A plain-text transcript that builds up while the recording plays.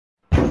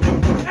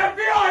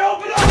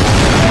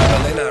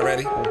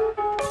ready? Oh,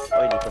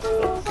 il est passé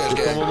là. Kush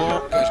gang.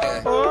 moment. Kush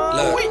gang.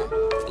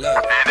 Look.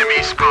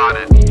 Enemy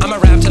spotted. I'm a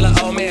rap till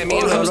the old man. Me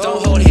and hoes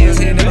don't hold hands.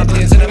 Hand in my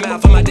pants in the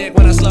mouth for my dick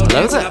when I slow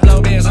dance and I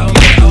blow bands. Oh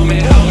man, oh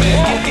man, oh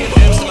man. Get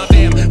M's to my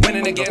fam.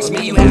 Winning against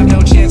me, you have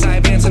no chance. I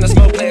advance in the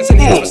smoke plants and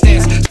hands with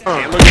stance.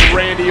 Look at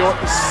Randy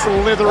Orton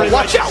slithering.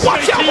 Watch out,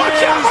 watch out,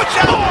 watch out, watch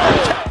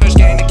out. Kush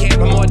gang the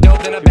camp. I'm more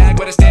dope than a bag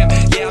with a stamp.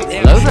 Yeah, I'm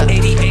M.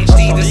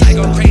 ADHD. This I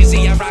go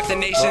crazy. I rock the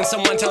nation.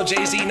 Someone tell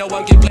Jay-Z no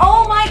one can play.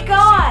 Oh my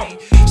god!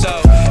 So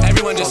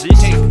everyone just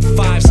take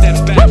 5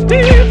 steps back.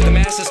 The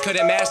masses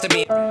couldn't master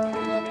me.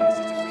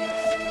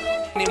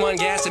 Anyone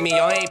gassing me,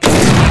 y'all ain't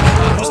passing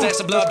me. Who's next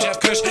to blow up Jeff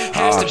Kush?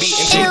 Has to be.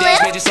 And she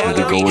dance made your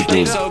salary.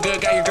 Name so good,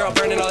 got your girl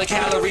burning all the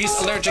calories.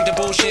 Allergic to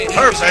bullshit.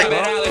 Perfect.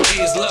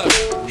 Allergies.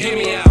 Look, hear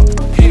me out,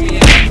 hear me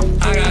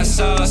out. I got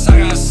sauce, I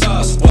got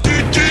sauce. Whoa.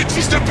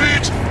 He's the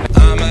bitch.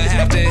 I'ma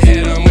have to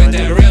hit him with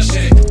that real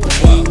shit.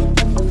 Whoa,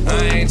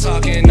 I ain't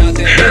talking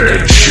nothing but that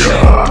real shit.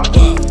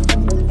 Whoa.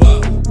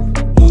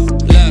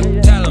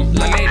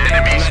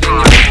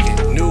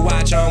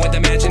 On with the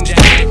matching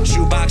jacket,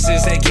 shoe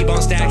boxes they keep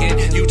on stacking.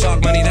 You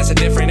talk money, that's a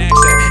different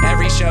accent.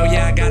 Every show,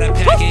 yeah, I got a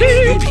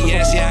package.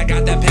 UPS, yeah, I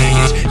got that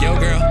package. Yo,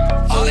 girl,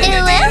 all in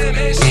the DM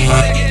and she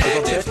wanna get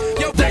active.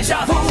 Yo,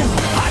 deja vu,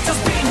 I just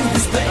been in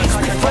this place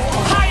before.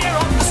 Higher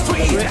on the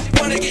street,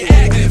 wanna get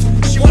active.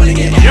 She wanna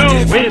get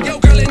active. Yo,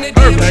 girl in the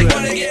DM, she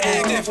wanna get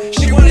active.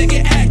 She wanna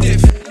get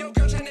active.